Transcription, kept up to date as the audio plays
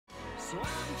So I'm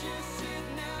just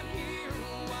sitting out here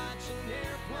watching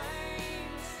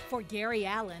airplanes. For Gary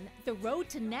Allan, the road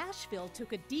to Nashville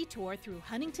took a detour through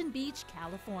Huntington Beach,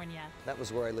 California. That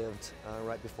was where I lived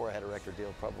right before I had a record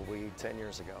deal, probably 10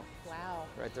 years ago. Wow.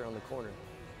 Right there on the corner.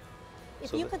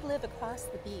 If you could live across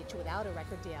the beach without a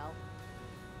record deal,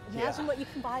 imagine what you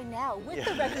can buy now with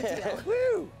the record deal.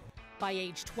 Woo! By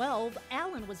age 12,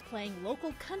 Allan was playing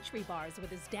local country bars with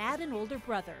his dad and older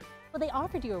brother. Well, they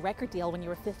offered you a record deal when you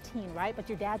were 15, right? But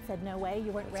your dad said no way,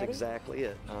 you weren't ready? That's exactly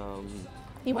it.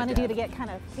 He wanted you to get kind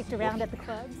of kicked around at the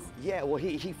clubs? Yeah, well,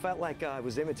 he felt like I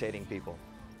was imitating people.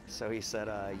 So he said,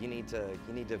 you need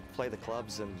to play the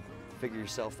clubs and figure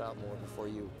yourself out more before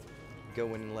you go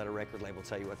in and let a record label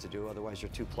tell you what to do, otherwise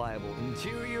you're too pliable.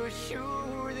 Until you're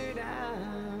sure that I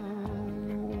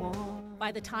want.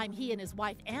 By the time he and his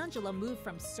wife Angela moved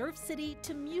from Surf City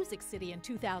to Music City in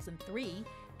 2003,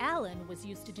 Allan was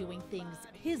used to doing things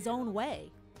his own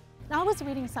way. Now, I was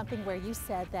reading something where you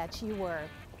said that you were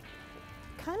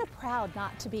kind of proud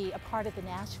not to be a part of the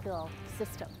Nashville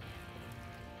system.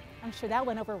 I'm sure that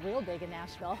went over real big in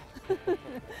Nashville.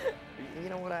 You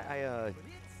know what,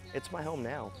 it's my home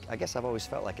now. I guess I've always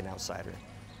felt like an outsider,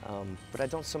 but I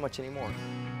don't so much anymore.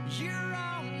 You're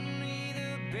only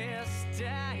the best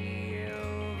I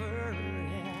ever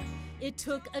had. It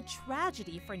took a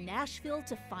tragedy for Nashville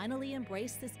to finally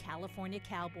embrace this California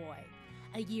cowboy.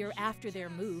 A year after their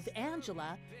move,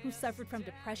 Angela, who suffered from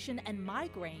depression and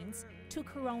migraines, took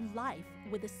her own life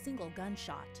with a single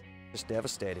gunshot. It's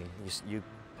devastating. You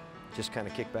just kind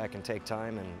of kick back and take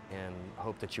time and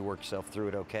hope that you work yourself through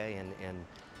it okay. And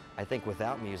I think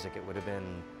without music, it would have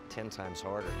been 10 times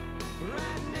harder.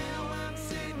 Right now I'm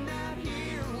sitting out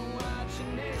here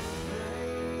watching airplanes.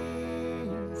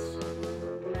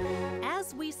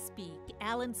 As we speak,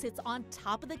 Allan sits on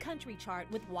top of the country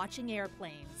chart with Watching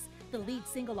Airplanes, the lead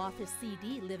single off his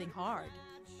CD, Living Hard.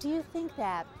 Do you think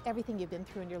that everything you've been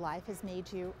through in your life has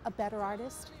made you a better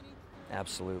artist?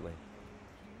 Absolutely.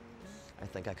 I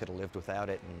think I could have lived without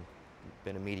it and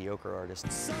been a mediocre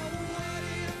artist. So what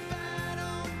if I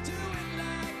don't do it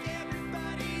like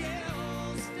everybody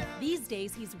else does? These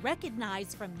days, he's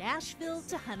recognized from Nashville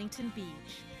to Huntington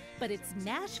Beach. But it's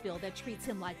Nashville that treats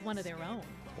him like one of their own.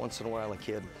 Once in a while, a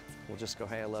kid will just go,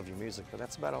 hey, I love your music, but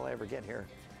that's about all I ever get here.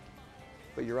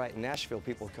 But you're right, in Nashville,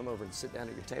 people come over and sit down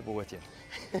at your table with you.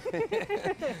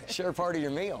 Share part of your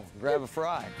meal, grab a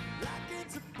fry. Like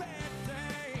it's a bad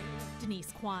thing.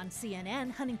 Denise Kwan,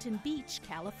 CNN, Huntington Beach,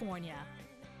 California.